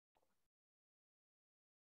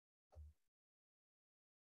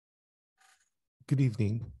Good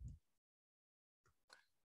evening.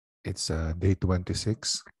 It's day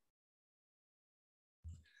 26.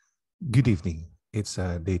 Good evening. It's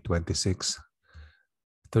day 26,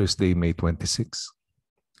 Thursday, May 26.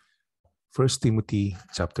 1 Timothy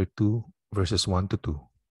chapter 2, verses 1 to 2.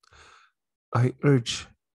 I urge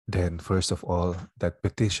then, first of all, that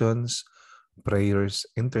petitions, prayers,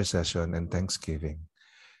 intercession, and thanksgiving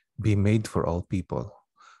be made for all people,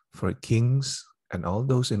 for kings and all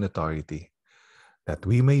those in authority, that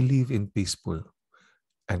we may live in peaceful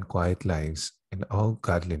and quiet lives in all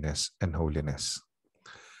godliness and holiness.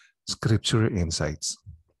 Scripture insights.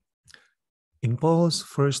 In Paul's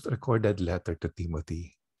first recorded letter to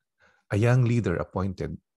Timothy, a young leader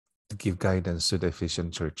appointed to give guidance to the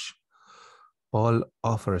Ephesian church, Paul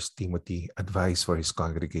offers Timothy advice for his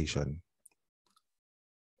congregation.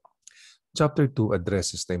 Chapter 2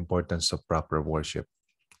 addresses the importance of proper worship.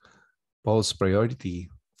 Paul's priority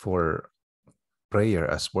for prayer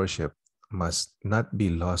as worship must not be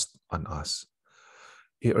lost on us.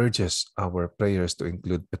 He urges our prayers to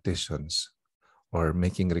include petitions or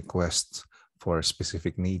making requests for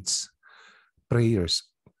specific needs, prayers,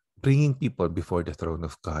 bringing people before the throne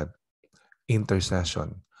of God,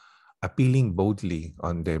 intercession, appealing boldly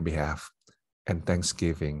on their behalf, and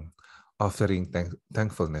thanksgiving, offering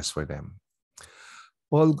thankfulness for them.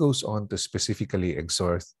 Paul goes on to specifically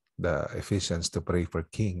exhort the Ephesians to pray for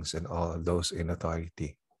kings and all those in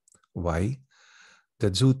authority. Why?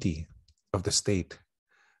 The duty of the state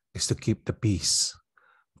is to keep the peace,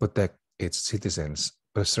 protect its citizens,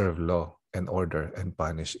 preserve law and order, and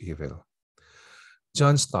punish evil.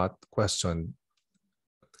 John Stott questioned,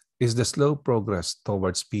 is the slow progress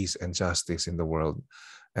towards peace and justice in the world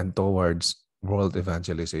and towards world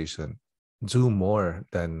evangelization due more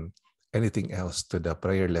than anything else to the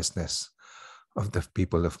prayerlessness of the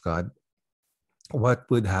people of God? What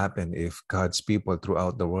would happen if God's people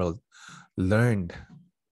throughout the world learned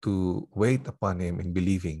to wait upon Him in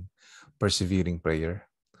believing, persevering prayer?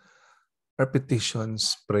 Our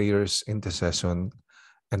petitions, prayers, intercession,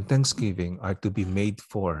 and thanksgiving are to be made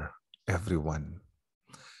for everyone.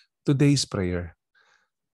 Today's prayer,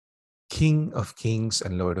 King of Kings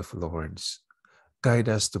and Lord of Lords, guide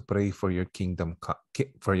us to pray for your kingdom,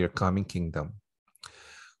 for your coming kingdom.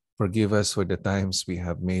 Forgive us for the times we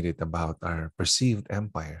have made it about our perceived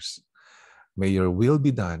empires. May your will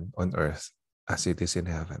be done on earth as it is in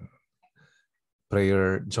heaven.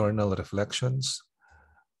 Prayer journal reflections.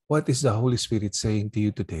 What is the Holy Spirit saying to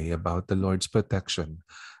you today about the Lord's protection,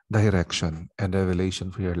 direction, and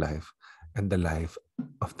revelation for your life and the life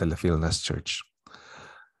of the LAFILNAZ Church?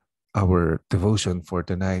 Our devotion for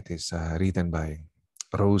tonight is written by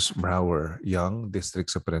Rose Brower Young,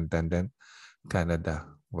 District Superintendent, Canada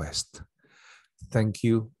West. Thank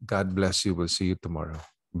you. God bless you. We'll see you tomorrow.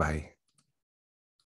 Bye.